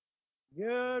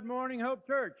Good morning, Hope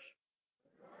Church.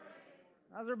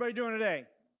 How's everybody doing today?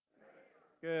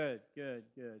 Good, good,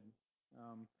 good.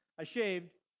 Um, I shaved.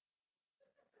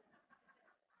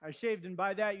 I shaved, and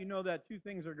by that, you know that two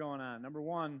things are going on. Number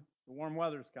one, the warm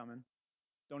weather's coming.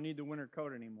 Don't need the winter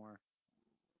coat anymore.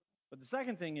 But the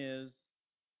second thing is,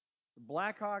 the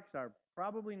Blackhawks are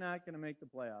probably not going to make the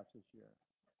playoffs this year.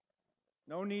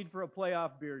 No need for a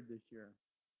playoff beard this year.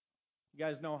 You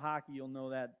guys know hockey, you'll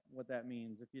know that what that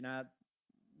means. If you're not,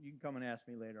 you can come and ask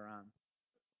me later on.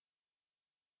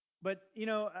 But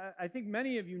I think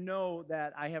many of you know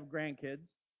that I have grandkids,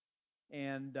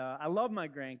 and I love my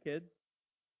grandkids.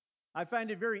 I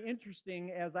find it very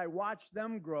interesting as I watch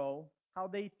them grow how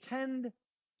they tend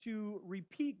to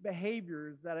repeat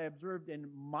behaviors that I observed in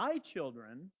my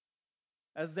children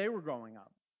as they were growing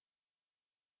up.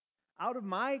 Out of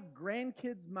my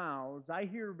grandkids' mouths, I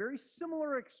hear very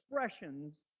similar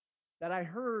expressions that I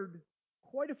heard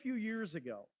quite a few years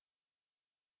ago.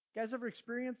 You guys ever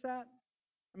experienced that?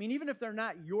 I mean, even if they're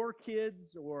not your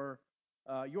kids or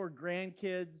your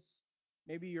grandkids,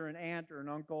 maybe you're an aunt or an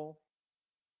uncle,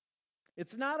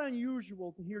 it's not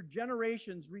unusual to hear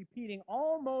generations repeating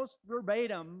almost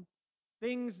verbatim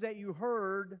things that you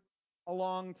heard a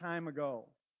long time ago.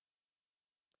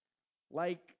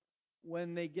 Like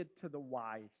when they get to the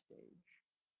why stage,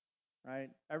 right?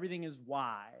 Everything is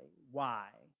why, why.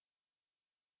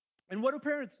 And what do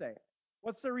parents say?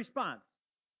 What's their response?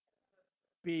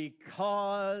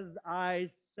 Because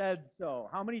I said so.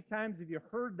 How many times have you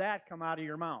heard that come out of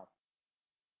your mouth?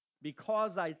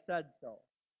 Because I said so.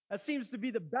 That seems to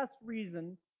be the best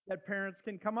reason that parents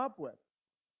can come up with.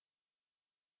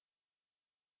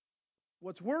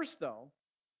 What's worse, though,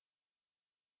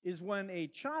 is when a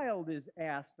child is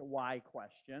asked a why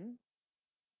question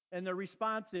and the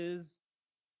response is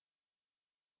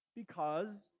because,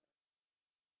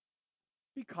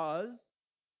 because,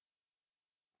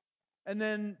 and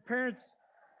then parents,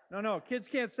 no, kids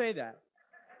can't say that.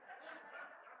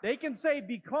 They can say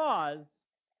because,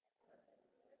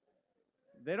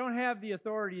 they don't have the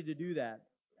authority to do that.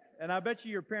 And I bet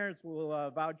you your parents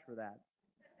will vouch for that.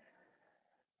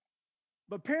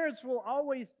 But parents will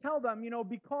always tell them,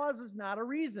 because is not a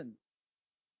reason.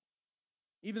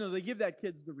 Even though they give that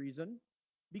kid the reason,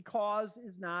 because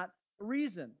is not a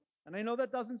reason. And I know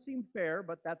that doesn't seem fair,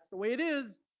 but that's the way it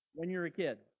is when you're a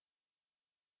kid.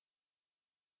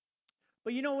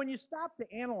 But when you stop to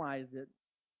analyze it,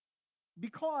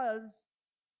 because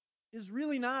is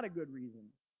really not a good reason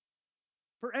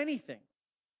for anything.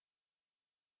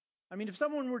 I mean, if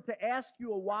someone were to ask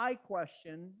you a why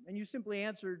question and you simply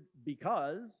answered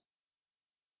because,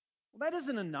 well, that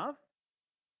isn't enough.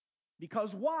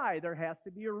 Because why? There has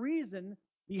to be a reason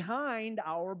behind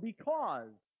our because.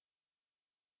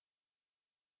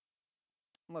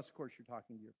 Unless, of course, you're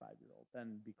talking to your 5-year-old,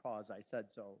 then because I said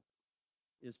so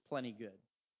is plenty good.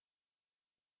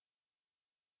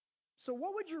 So,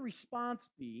 what would your response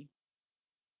be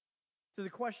to the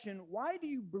question, why do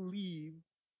you believe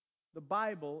the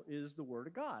Bible is the Word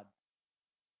of God?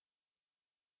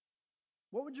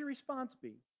 What would your response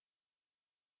be?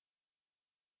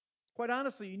 Quite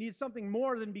honestly, you need something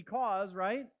more than because,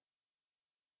 right?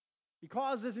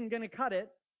 Because isn't going to cut it.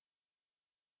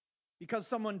 Because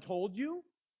someone told you?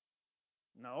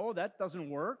 No, that doesn't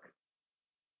work.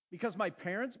 Because my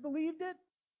parents believed it?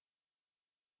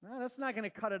 No, that's not going to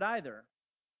cut it either.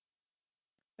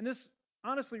 And this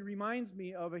honestly reminds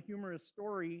me of a humorous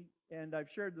story, and I've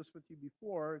shared this with you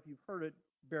before. If you've heard it,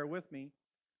 bear with me.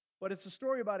 But it's a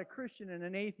story about a Christian and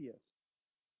an atheist.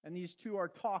 And these two are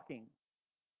talking.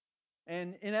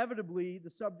 And inevitably,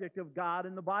 the subject of God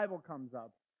and the Bible comes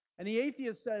up. And the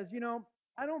atheist says,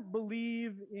 I don't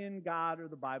believe in God or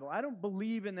the Bible. I don't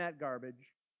believe in that garbage.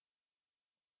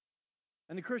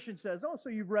 And the Christian says, oh, so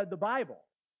you've read the Bible.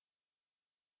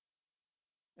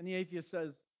 And the atheist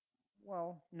says,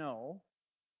 well, no.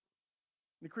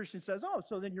 And the Christian says, oh,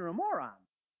 so then you're a moron.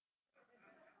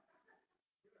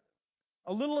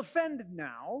 A little offended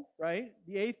now, right?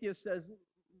 The atheist says,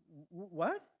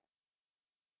 what?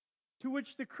 To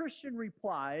which the Christian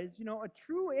replies, a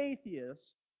true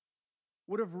atheist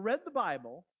would have read the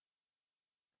Bible,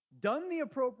 done the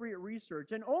appropriate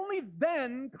research, and only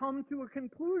then come to a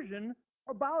conclusion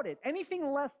about it.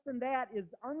 Anything less than that is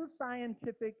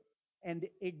unscientific and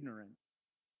ignorant.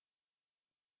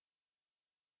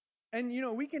 And,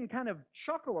 we can kind of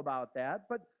chuckle about that,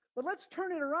 but let's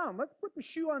turn it around. Let's put the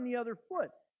shoe on the other foot.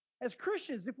 As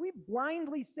Christians, if we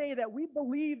blindly say that we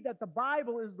believe that the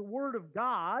Bible is the Word of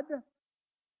God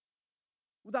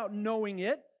without knowing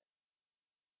it,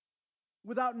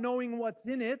 without knowing what's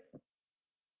in it,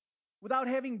 without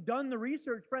having done the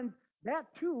research, friends, that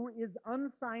too is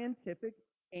unscientific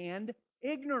and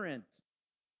ignorant.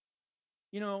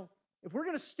 You know, if we're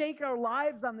going to stake our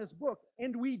lives on this book,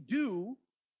 and we do,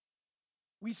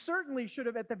 we certainly should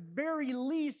have at the very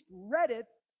least read it,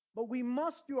 but we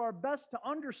must do our best to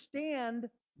understand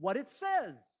what it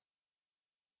says.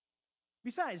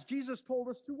 Besides, Jesus told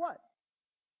us to what?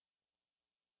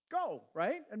 Go,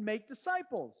 right? And make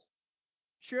disciples.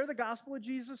 Share the gospel of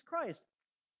Jesus Christ.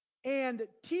 And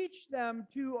teach them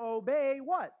to obey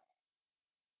what?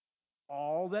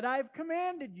 All that I've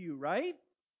commanded you, right?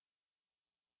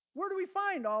 Where do we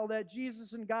find all that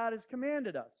Jesus and God has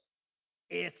commanded us?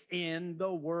 It's in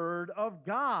the Word of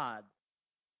God.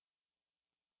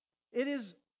 It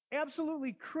is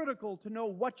absolutely critical to know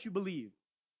what you believe.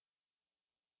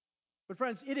 But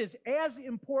friends, it is as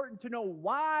important to know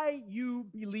why you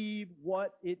believe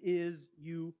what it is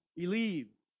you believe.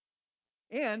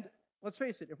 And let's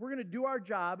face it, if we're going to do our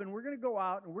job and we're going to go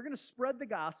out and we're going to spread the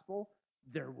gospel,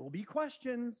 there will be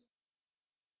questions.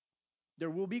 There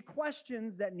will be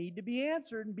questions that need to be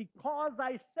answered, and because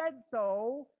I said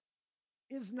so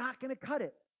is not going to cut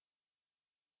it.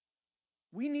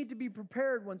 We need to be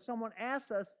prepared when someone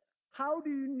asks us, how do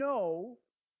you know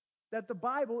that the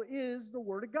Bible is the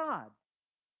Word of God?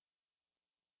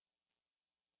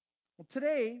 Well,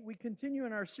 today we continue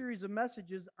in our series of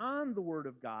messages on the Word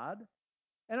of God,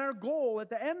 and our goal at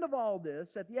the end of all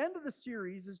this, at the end of the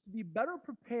series, is to be better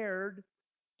prepared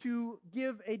to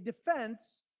give a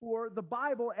defense for the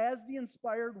Bible as the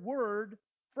inspired Word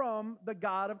from the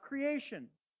God of creation.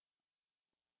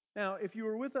 Now, if you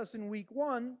were with us in week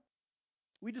 1,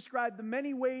 we described the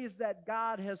many ways that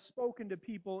God has spoken to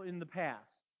people in the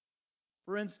past.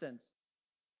 For instance,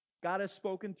 God has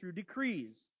spoken through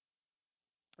decrees.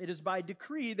 It is by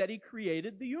decree that He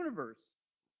created the universe.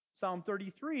 Psalm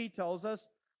 33 tells us,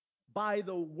 by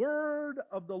the word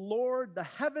of the Lord the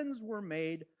heavens were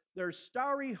made, their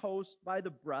starry host by the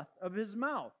breath of His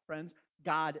mouth. Friends,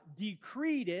 God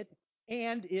decreed it,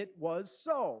 and it was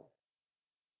so.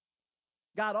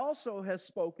 God also has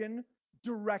spoken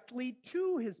directly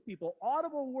to His people,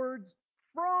 audible words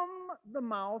from the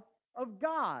mouth of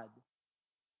God.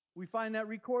 We find that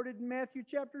recorded in Matthew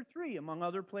chapter 3, among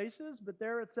other places, but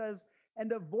there it says,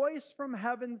 and a voice from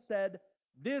heaven said,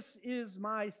 this is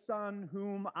my Son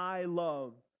whom I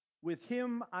love. With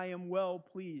Him I am well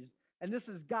pleased. And this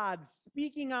is God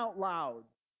speaking out loud,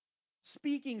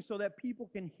 speaking so that people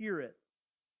can hear it.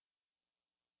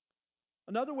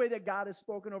 Another way that God has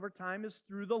spoken over time is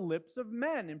through the lips of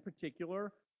men, in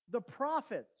particular, the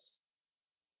prophets.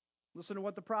 Listen to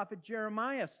what the prophet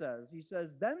Jeremiah says. He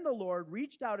says, then the Lord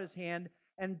reached out His hand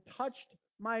and touched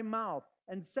my mouth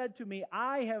and said to me,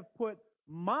 I have put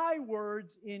my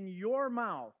words in your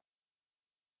mouth.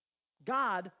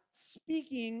 God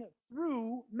speaking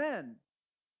through men.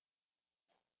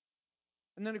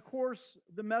 And then, of course,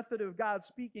 the method of God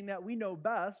speaking that we know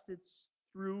best, it's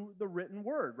through the written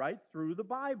word, right? Through the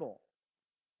Bible.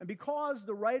 And because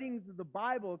the writings of the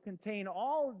Bible contain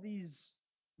all of these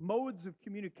modes of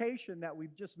communication that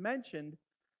we've just mentioned,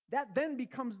 that then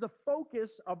becomes the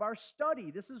focus of our study.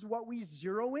 This is what we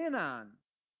zero in on.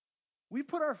 We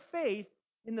put our faith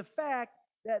in the fact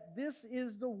that this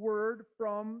is the word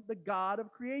from the God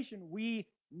of creation. We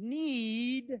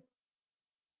need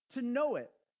to know it.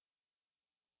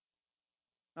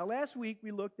 Now, last week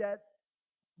we looked at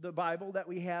the Bible that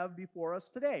we have before us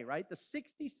today, right? The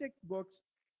 66 books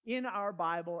in our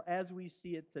Bible as we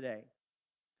see it today.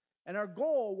 And our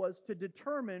goal was to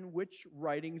determine which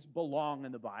writings belong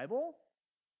in the Bible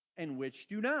and which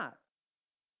do not.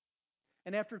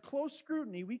 And after close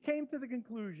scrutiny, we came to the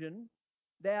conclusion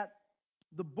that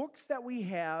the books that we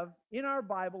have in our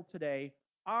Bible today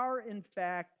are, in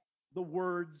fact, the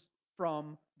words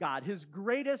from God, His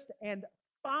greatest and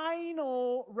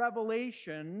final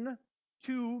revelation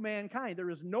to mankind.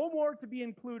 There is no more to be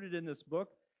included in this book,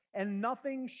 and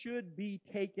nothing should be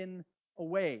taken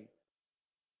away.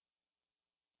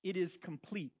 It is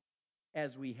complete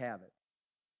as we have it.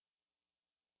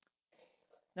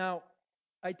 Now,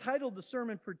 I titled the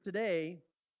sermon for today,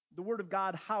 The Word of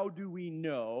God, How Do We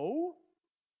Know?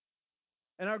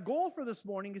 And our goal for this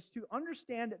morning is to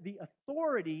understand the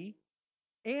authority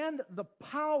and the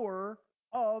power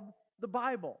of the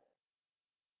Bible.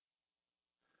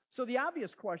 So the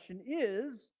obvious question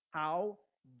is, how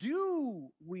do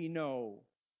we know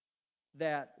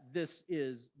that this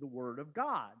is the Word of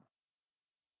God?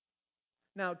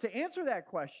 Now, to answer that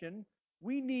question,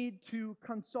 we need to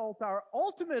consult our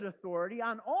ultimate authority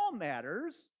on all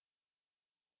matters.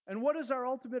 And what is our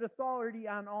ultimate authority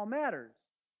on all matters?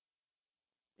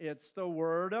 It's the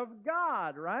Word of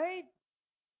God, right?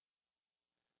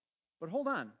 But hold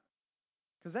on.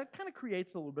 Because that kind of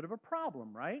creates a little bit of a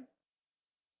problem, right?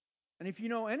 And if you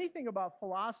know anything about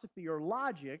philosophy or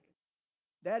logic,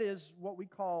 that is what we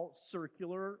call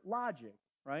circular logic,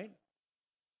 right?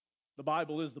 The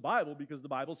Bible is the Bible because the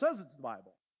Bible says it's the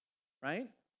Bible, right?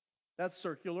 That's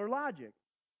circular logic.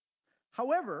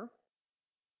 However,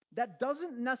 that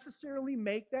doesn't necessarily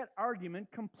make that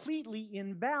argument completely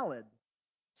invalid.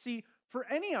 See, for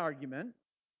any argument,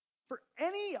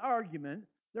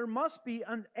 there must be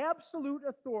an absolute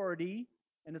authority,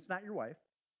 and it's not your wife,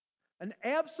 an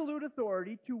absolute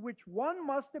authority to which one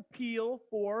must appeal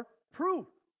for proof.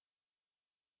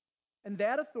 And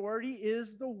that authority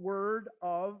is the Word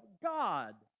of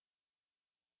God.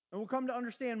 And we'll come to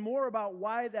understand more about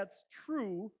why that's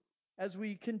true as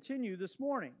we continue this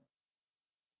morning.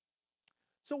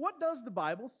 So, what does the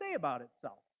Bible say about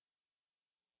itself?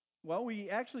 Well, we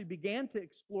actually began to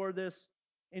explore this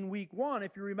in week 1.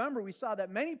 If you remember, we saw that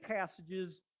many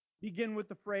passages begin with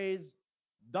the phrase,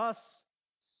 "Thus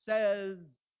says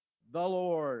the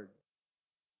Lord."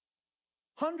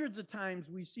 Hundreds of times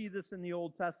we see this in the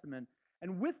Old Testament.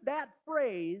 And with that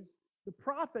phrase, the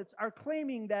prophets are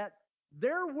claiming that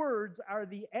their words are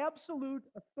the absolute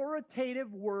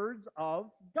authoritative words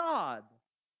of God.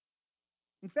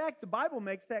 In fact, the Bible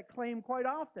makes that claim quite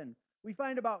often. We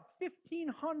find about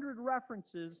 1,500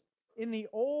 references in the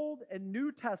Old and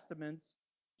New Testaments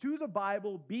to the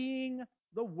Bible being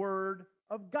the Word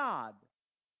of God.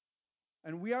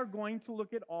 And we are going to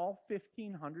look at all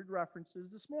 1,500 references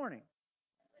this morning.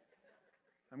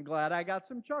 I'm glad I got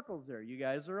some chuckles there. You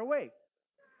guys are awake.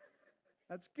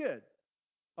 That's good.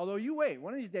 Although you wait,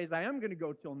 one of these days I am going to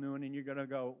go till noon and you're going to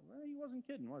go, well, he wasn't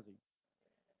kidding, was he?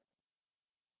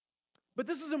 But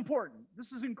this is important.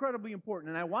 This is incredibly important.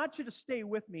 And I want you to stay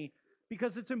with me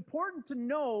because it's important to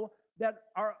know that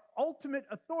our ultimate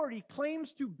authority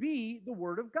claims to be the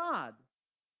Word of God.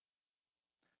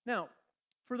 Now,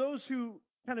 for those who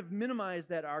kind of minimize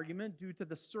that argument due to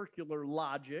the circular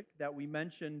logic that we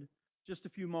mentioned just a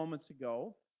few moments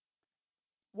ago,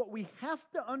 what we have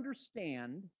to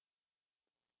understand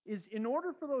is in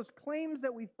order for those claims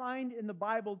that we find in the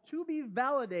Bible to be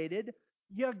validated,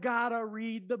 you gotta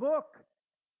read the book.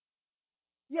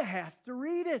 You have to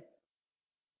read it.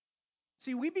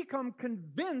 See, we become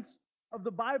convinced of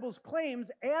the Bible's claims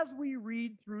as we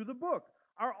read through the book.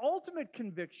 Our ultimate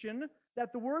conviction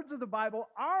that the words of the Bible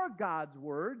are God's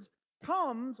words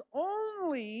comes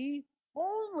only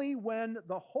when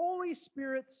the Holy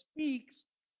Spirit speaks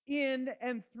in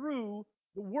and through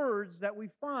the words that we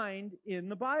find in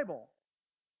the Bible.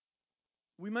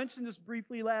 We mentioned this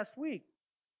briefly last week.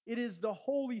 It is the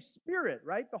Holy Spirit,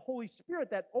 right? The Holy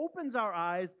Spirit that opens our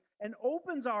eyes and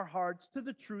opens our hearts to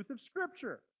the truth of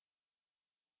Scripture.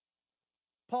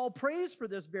 Paul prays for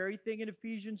this very thing in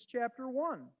Ephesians chapter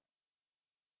 1.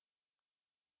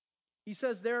 He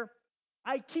says there,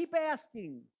 I keep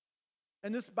asking,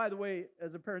 and this, by the way,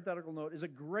 as a parenthetical note, is a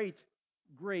great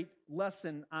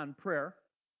lesson on prayer,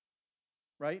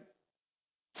 right?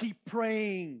 Keep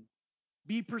praying.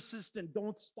 Be persistent.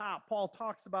 Don't stop. Paul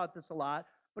talks about this a lot.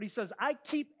 But he says, I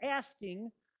keep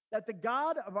asking that the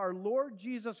God of our Lord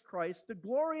Jesus Christ, the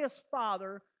glorious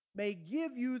Father, may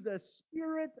give you the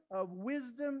spirit of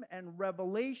wisdom and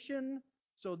revelation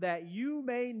so that you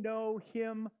may know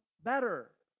Him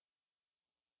better.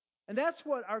 And that's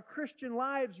what our Christian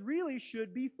lives really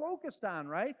should be focused on,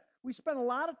 right? We spent a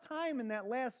lot of time in that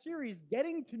last series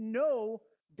getting to know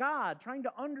God, trying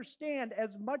to understand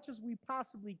as much as we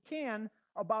possibly can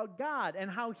about God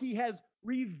and how He has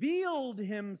revealed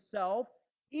Himself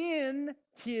in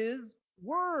His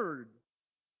Word.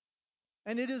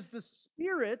 And it is the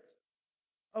spirit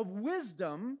of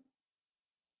wisdom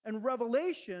and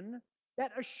revelation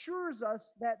that assures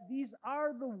us that these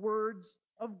are the words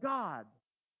of God.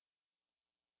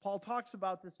 Paul talks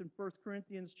about this in 1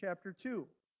 Corinthians chapter 2.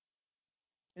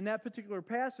 In that particular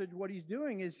passage, what he's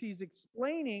doing is he's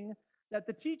explaining that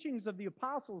the teachings of the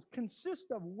apostles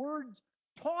consist of words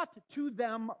taught to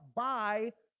them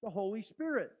by the Holy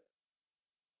Spirit.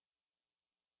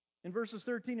 In verses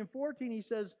 13 and 14, he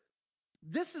says,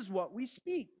 this is what we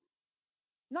speak,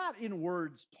 not in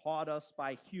words taught us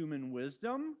by human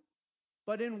wisdom,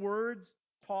 but in words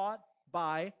taught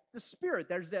by the Spirit.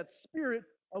 There's that spirit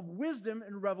of wisdom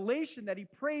and revelation that he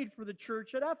prayed for the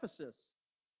church at Ephesus.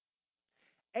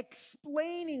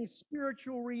 Explaining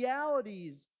spiritual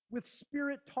realities with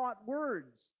Spirit-taught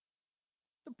words.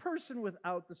 The person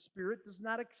without the Spirit does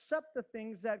not accept the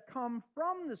things that come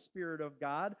from the Spirit of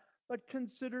God, but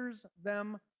considers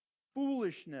them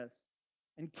foolishness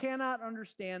and cannot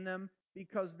understand them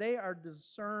because they are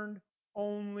discerned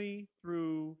only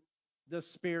through the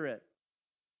Spirit.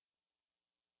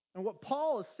 And what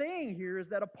Paul is saying here is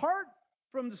that apart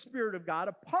from the Spirit of God,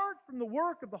 apart from the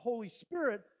work of the Holy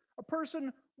Spirit, a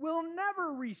person will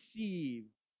never receive,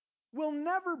 will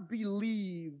never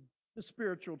believe the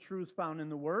spiritual truth found in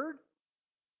the Word.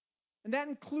 And that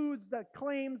includes the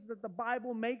claims that the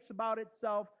Bible makes about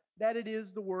itself that it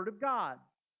is the Word of God.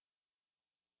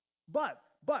 But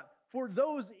for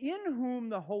those in whom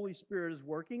the Holy Spirit is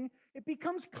working, it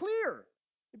becomes clear.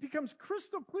 It becomes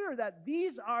crystal clear that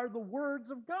these are the words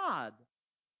of God.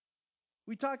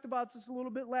 We talked about this a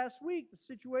little bit last week, the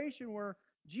situation where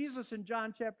Jesus in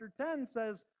John chapter 10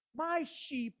 says, "My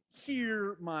sheep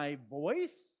hear my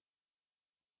voice,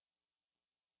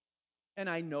 and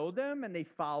I know them, and they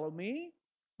follow me."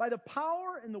 By the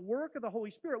power and the work of the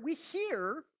Holy Spirit, we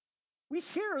hear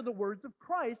the words of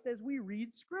Christ as we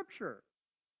read Scripture.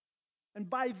 And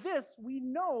by this, we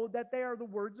know that they are the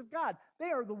words of God.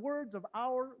 They are the words of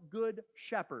our good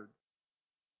shepherd.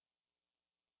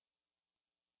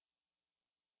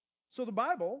 So the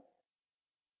Bible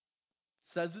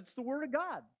says it's the Word of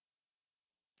God.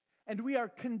 And we are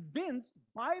convinced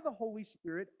by the Holy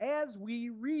Spirit as we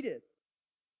read it.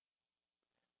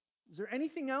 Is there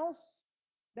anything else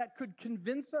that could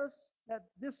convince us that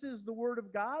this is the Word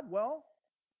of God? Well,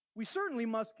 we certainly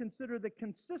must consider the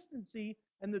consistency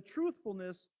and the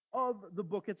truthfulness of the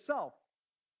book itself.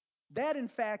 That, in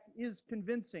fact, is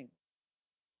convincing.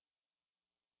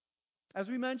 As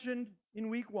we mentioned in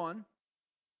week 1,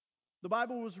 the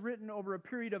Bible was written over a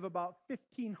period of about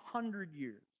 1,500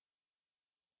 years.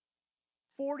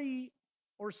 40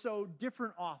 or so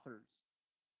different authors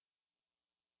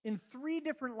in 3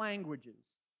 different languages.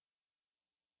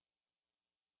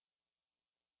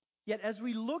 Yet as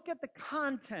we look at the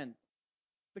content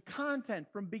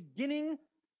from beginning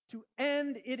to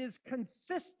end, it is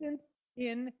consistent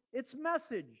in its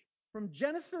message. From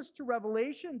Genesis to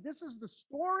Revelation, this is the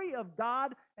story of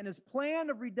God and His plan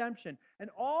of redemption. And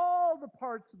all the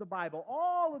parts of the Bible,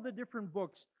 all of the different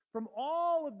books, from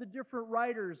all of the different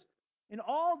writers, in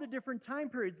all the different time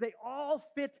periods, they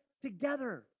all fit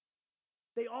together.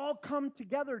 They all come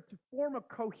together to form a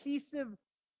cohesive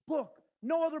book.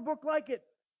 No other book like it.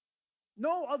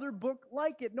 No other book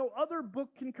like it. No other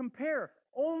book can compare.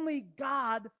 Only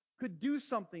God could do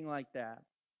something like that.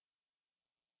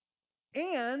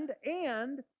 And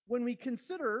when we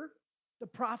consider the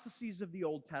prophecies of the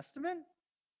Old Testament,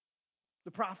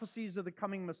 the prophecies of the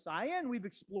coming Messiah, and we've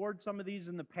explored some of these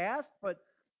in the past, but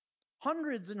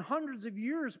hundreds and hundreds of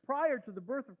years prior to the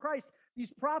birth of Christ,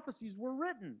 these prophecies were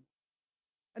written.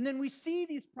 And then we see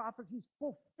these prophecies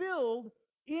fulfilled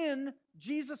in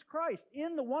Jesus Christ,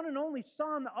 in the one and only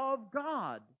Son of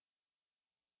God.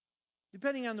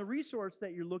 Depending on the resource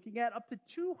that you're looking at, up to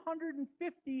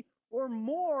 250 or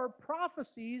more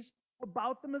prophecies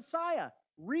about the Messiah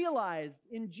realized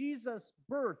in Jesus'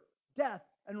 birth, death,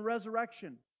 and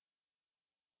resurrection.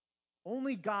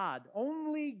 Only God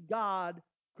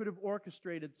could have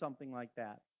orchestrated something like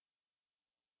that.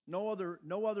 No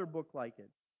other book like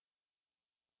it.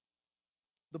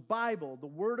 The Bible, the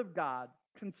Word of God,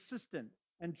 consistent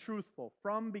and truthful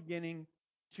from beginning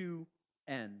to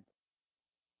end.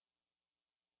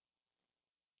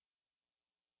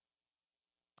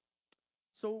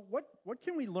 So what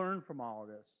can we learn from all of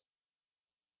this?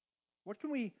 What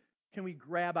can we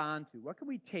grab onto? What can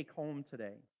we take home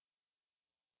today?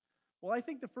 Well, I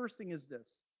think the first thing is this.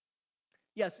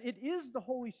 Yes, it is the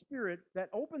Holy Spirit that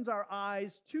opens our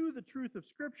eyes to the truth of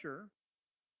Scripture.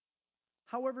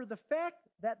 However, the fact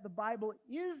that the Bible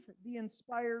is the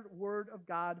inspired Word of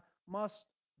God must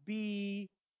be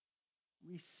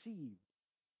received.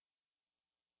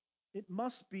 It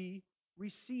must be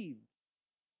received.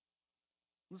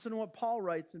 Listen to what Paul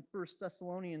writes in 1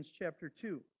 Thessalonians chapter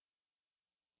 2.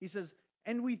 He says,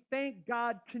 "And we thank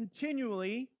God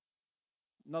continually,"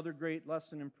 another great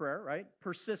lesson in prayer, right?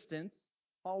 Persistence.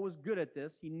 Paul was good at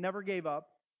this. He never gave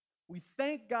up. "We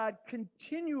thank God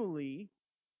continually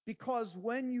because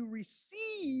when you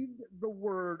received the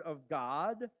word of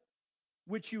God,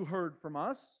 which you heard from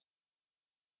us."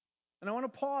 And I want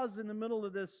to pause in the middle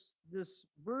of this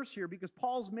verse here because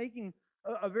Paul's making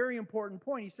a very important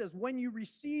point. He says, when you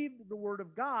received the word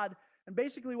of God, and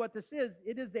basically what this is,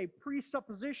 it is a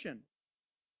presupposition.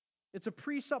 It's a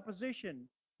presupposition.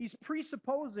 He's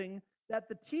presupposing that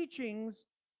the teachings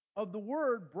of the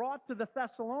word brought to the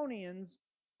Thessalonians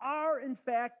are in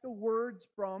fact the words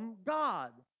from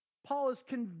God. Paul is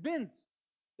convinced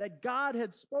that God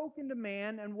had spoken to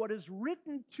man, and what is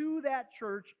written to that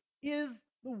church is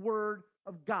the Word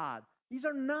of God. These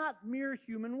are not mere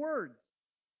human words,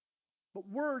 but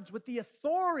words with the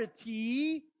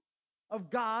authority of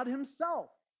God Himself.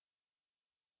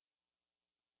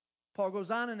 Paul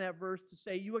goes on in that verse to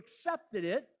say, you accepted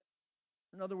it.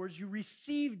 In other words, you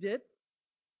received it,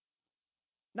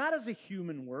 not as a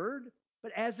human word,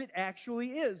 but as it actually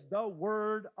is, the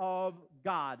Word of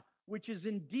God, which is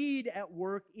indeed at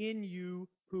work in you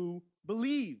who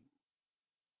believe.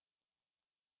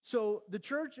 So the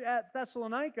church at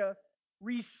Thessalonica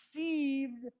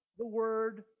received the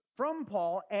Word from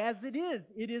Paul as it is.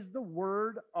 It is the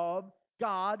Word of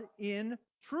God in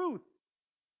truth.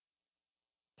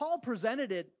 Paul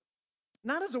presented it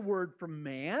not as a word from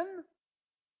man,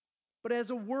 but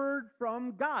as a word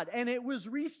from God. And it was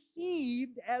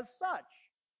received as such.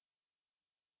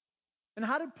 And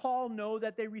how did Paul know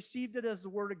that they received it as the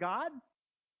Word of God?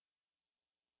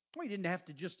 Well, he didn't have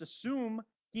to just assume.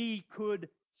 He could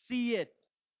see it.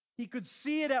 He could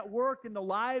see it at work in the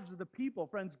lives of the people.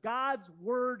 Friends, God's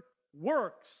Word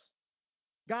works.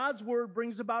 God's Word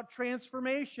brings about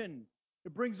transformation.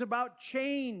 It brings about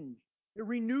change. It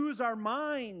renews our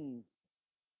minds.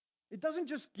 It doesn't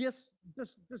just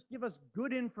give us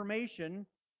good information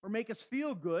or make us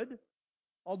feel good,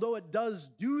 although it does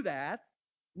do that.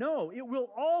 No, it will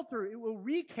alter, it will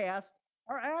recast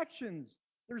our actions.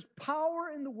 There's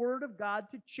power in the Word of God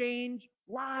to change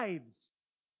lives.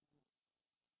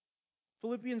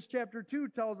 Philippians chapter 2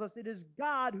 tells us it is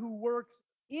God who works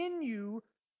in you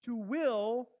to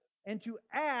will and to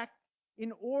act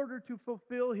in order to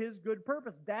fulfill His good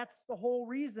purpose. That's the whole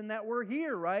reason that we're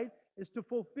here, right? Is to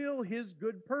fulfill His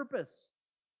good purpose.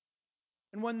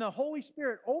 And when the Holy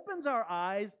Spirit opens our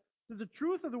eyes to the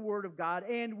truth of the Word of God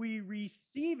and we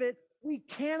receive it, we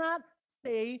cannot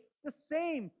stay the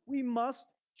same. We must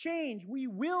change. We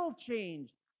will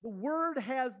change. The Word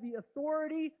has the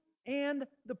authority and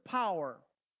the power.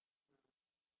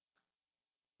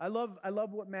 I love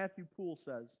what Matthew Poole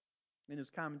says in his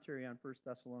commentary on 1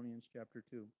 Thessalonians chapter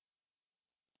 2.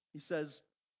 He says,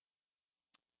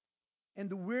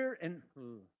 and where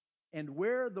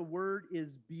the Word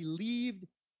is believed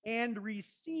and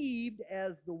received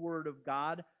as the Word of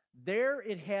God, there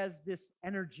it has this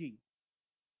energy,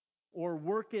 or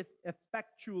worketh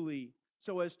effectually,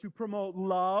 so as to promote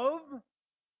love,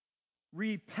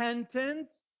 repentance,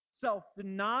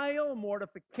 self-denial,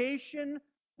 mortification,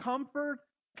 comfort,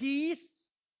 peace.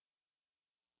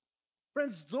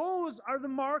 Friends, those are the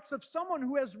marks of someone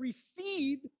who has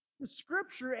received the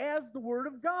Scripture as the Word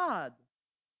of God.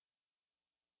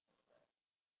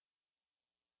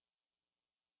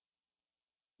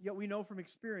 Yet we know from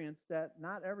experience that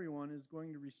not everyone is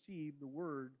going to receive the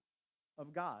Word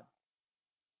of God.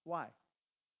 Why?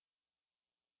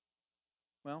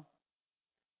 Well,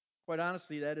 quite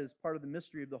honestly, that is part of the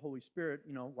mystery of the Holy Spirit,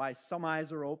 why some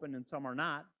eyes are open and some are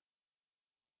not.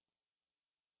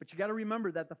 But you got to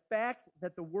remember that the fact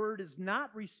that the Word is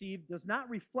not received does not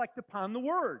reflect upon the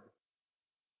Word.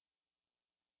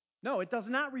 No, it does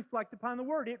not reflect upon the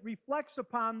Word. It reflects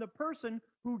upon the person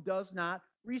who does not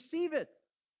receive it.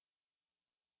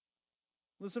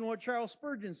 Listen to what Charles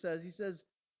Spurgeon says. He says,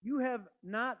 you have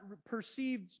not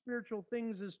perceived spiritual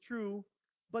things as true,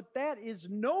 but that is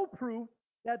no proof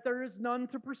that there is none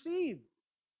to perceive.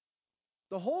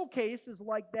 The whole case is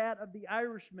like that of the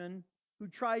Irishman who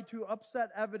tried to upset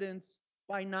evidence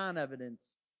by non-evidence.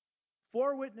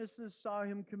 4 witnesses saw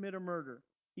him commit a murder.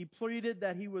 He pleaded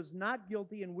that he was not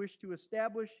guilty and wished to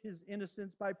establish his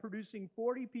innocence by producing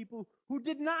 40 people who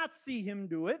did not see him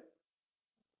do it.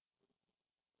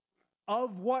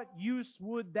 Of what use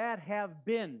would that have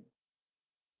been?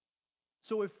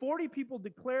 So if 40 people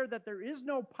declare that there is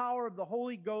no power of the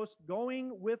Holy Ghost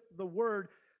going with the Word,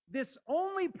 this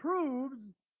only proves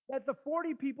that the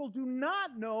 40 people do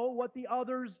not know what the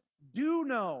others do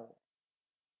know.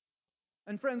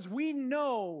 And friends, we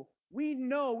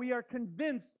are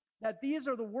convinced that these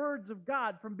are the words of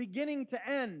God from beginning to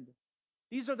end.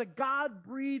 These are the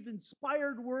God-breathed,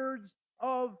 inspired words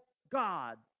of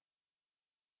God.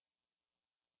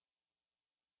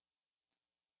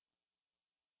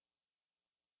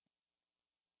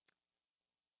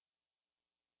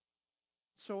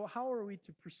 So how are we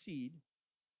to proceed,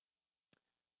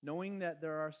 knowing that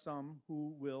there are some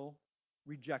who will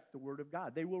reject the Word of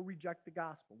God? They will reject the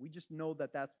gospel. We just know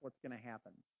that that's what's going to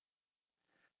happen.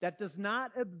 That does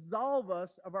not absolve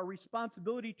us of our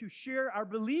responsibility to share our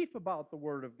belief about the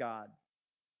Word of God.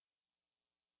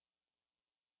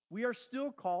 We are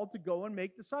still called to go and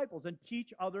make disciples and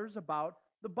teach others about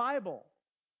the Bible.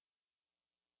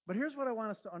 But here's what I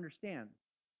want us to understand.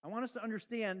 I want us to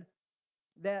understand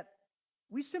that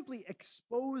we simply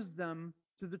expose them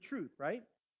to the truth, right?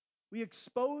 We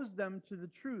expose them to the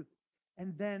truth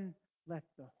and then let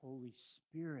the Holy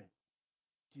Spirit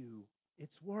do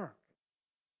its work.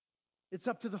 It's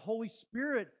up to the Holy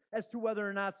Spirit as to whether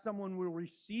or not someone will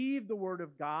receive the Word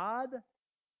of God.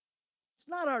 It's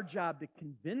not our job to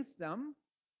convince them,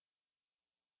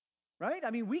 right?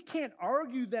 I mean, we can't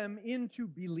argue them into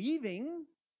believing.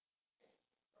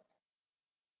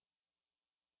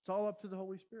 It's all up to the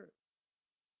Holy Spirit.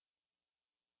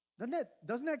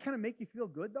 Doesn't that kind of make you feel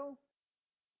good, though?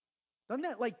 Doesn't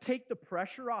that like take the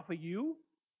pressure off of you?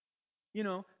 You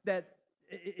know, that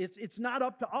it's not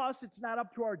up to us, it's not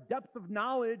up to our depth of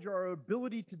knowledge or our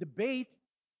ability to debate.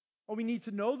 Or we need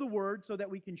to know the Word so that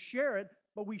we can share it,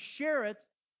 but we share it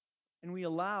and we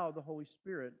allow the Holy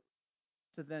Spirit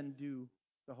to then do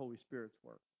the Holy Spirit's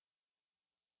work.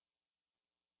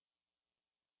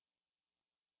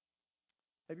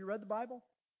 Have you read the Bible?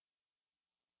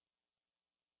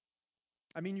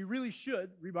 I mean, you really should,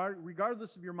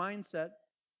 regardless of your mindset.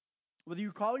 Whether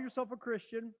you call yourself a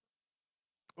Christian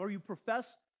or you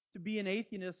profess to be an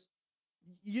atheist,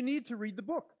 you need to read the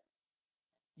book.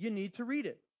 You need to read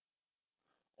it.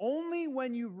 Only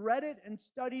when you've read it and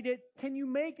studied it can you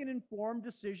make an informed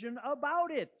decision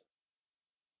about it.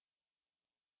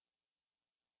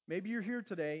 Maybe you're here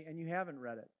today and you haven't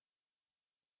read it.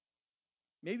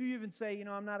 Maybe you even say, you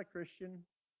know, I'm not a Christian.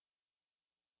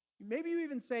 Maybe you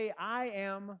even say, I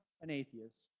am an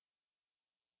atheist.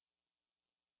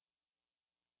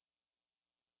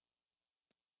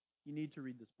 You need to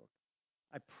read this book.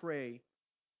 I pray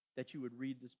that you would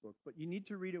read this book, but you need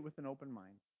to read it with an open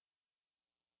mind.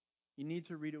 You need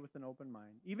to read it with an open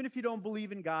mind. Even if you don't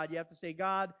believe in God, you have to say,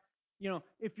 God, you know,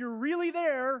 if you're really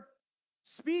there,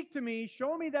 speak to me,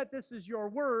 show me that this is your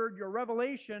word, your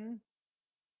revelation.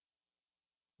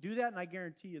 Do that, and I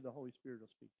guarantee you the Holy Spirit will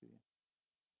speak to you.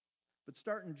 But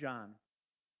start in John.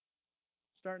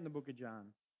 Start in the book of John.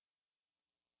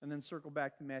 And then circle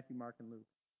back to Matthew, Mark, and Luke.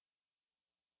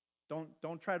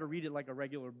 Don't try to read it like a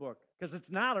regular book, because it's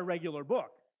not a regular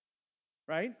book,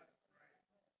 right?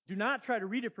 Do not try to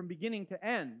read it from beginning to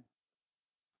end,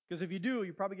 because if you do,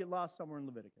 you probably get lost somewhere in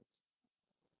Leviticus,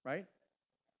 right?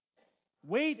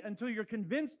 Wait until you're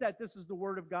convinced that this is the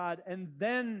Word of God, and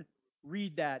then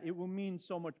read that. It will mean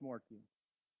so much more to you.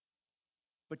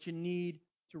 But you need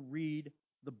to read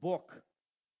the book.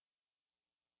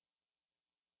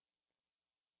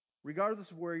 Regardless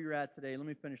of where you're at today, let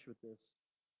me finish with this.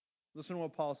 Listen to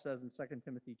what Paul says in 2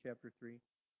 Timothy chapter 3.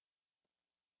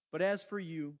 But as for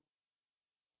you,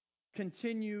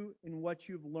 continue in what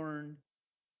you've learned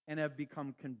and have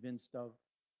become convinced of.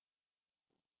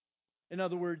 In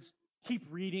other words, keep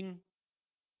reading,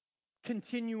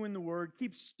 continue in the Word,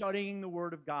 keep studying the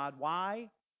Word of God. Why?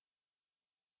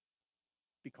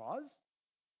 Because?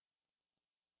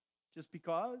 Just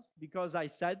because? Because I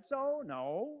said so?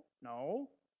 No.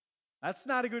 That's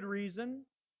not a good reason,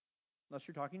 unless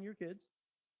you're talking to your kids.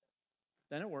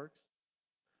 Then it works.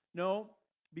 No,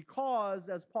 because,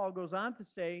 as Paul goes on to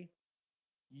say,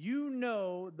 you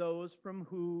know those from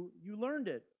who you learned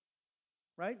it.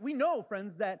 Right? We know,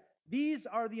 friends, that these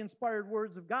are the inspired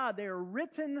words of God. They are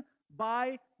written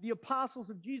by the apostles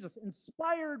of Jesus,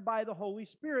 inspired by the Holy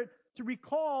Spirit to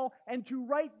recall and to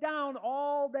write down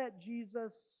all that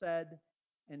Jesus said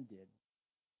and did.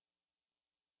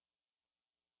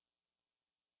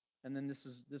 And then this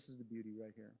is the beauty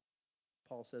right here.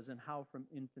 Paul says, and how from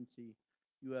infancy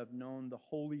you have known the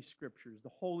Holy Scriptures,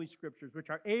 which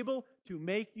are able to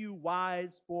make you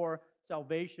wise for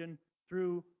salvation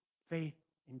through faith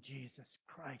in Jesus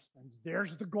Christ. And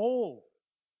there's the goal.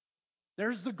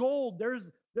 There's the gold. There's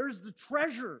the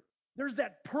treasure. There's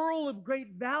that pearl of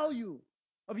great value,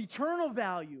 of eternal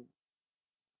value.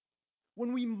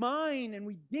 When we mine and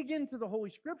we dig into the Holy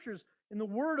Scriptures, in the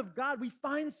Word of God, we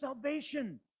find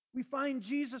salvation. We find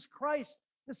Jesus Christ,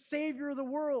 the Savior of the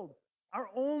world, our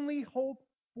only hope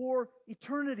for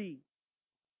eternity.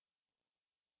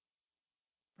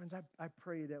 Friends, I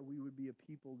pray that we would be a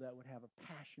people that would have a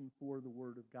passion for the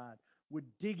Word of God, would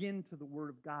dig into the Word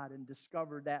of God and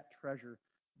discover that treasure,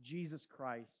 Jesus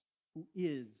Christ, who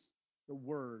is the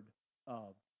Word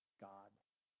of God.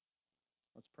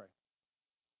 Let's pray.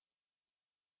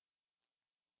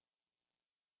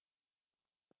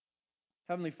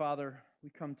 Heavenly Father, we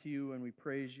come to you and we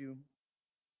praise you.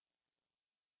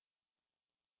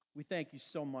 We thank you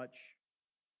so much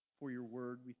for your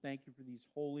word. We thank you for these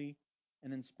holy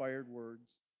and inspired words.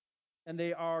 And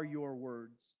they are your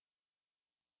words.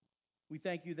 We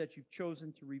thank you that you've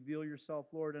chosen to reveal yourself,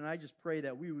 Lord. And I just pray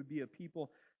that we would be a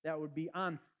people that would be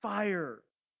on fire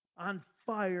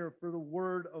for the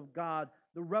word of God,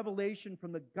 the revelation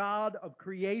from the God of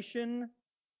creation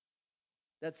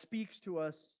that speaks to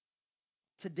us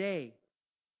today.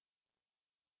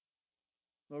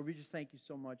 Lord, we just thank you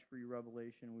so much for your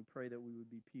revelation. We pray that we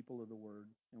would be people of the word.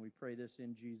 And we pray this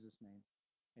in Jesus' name.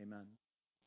 Amen.